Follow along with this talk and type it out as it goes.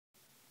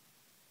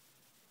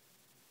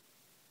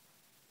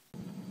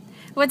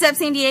What's up,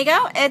 San Diego?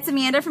 It's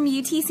Amanda from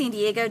UT San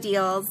Diego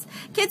Deals.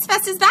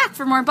 KidsFest is back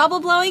for more bubble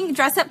blowing,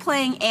 dress-up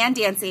playing, and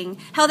dancing.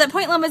 Held at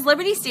Point Loma's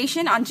Liberty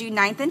Station on June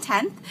 9th and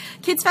 10th,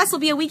 KidsFest will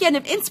be a weekend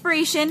of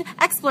inspiration,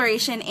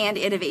 exploration, and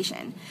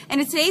innovation.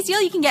 And in today's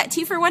deal, you can get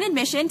 2-for-1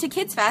 admission to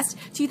KidsFest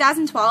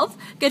 2012,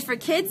 good for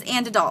kids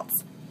and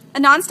adults. A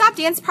non-stop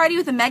dance party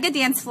with a mega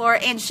dance floor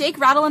and shake,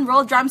 rattle, and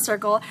roll drum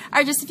circle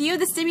are just a few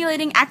of the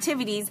stimulating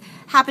activities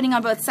happening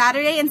on both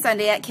Saturday and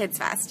Sunday at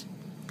KidsFest.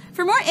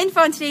 For more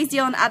info on today's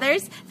deal and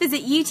others,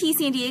 visit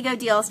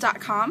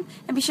utSanDiegoDeals.com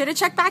and be sure to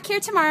check back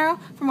here tomorrow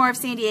for more of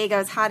San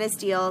Diego's hottest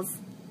deals.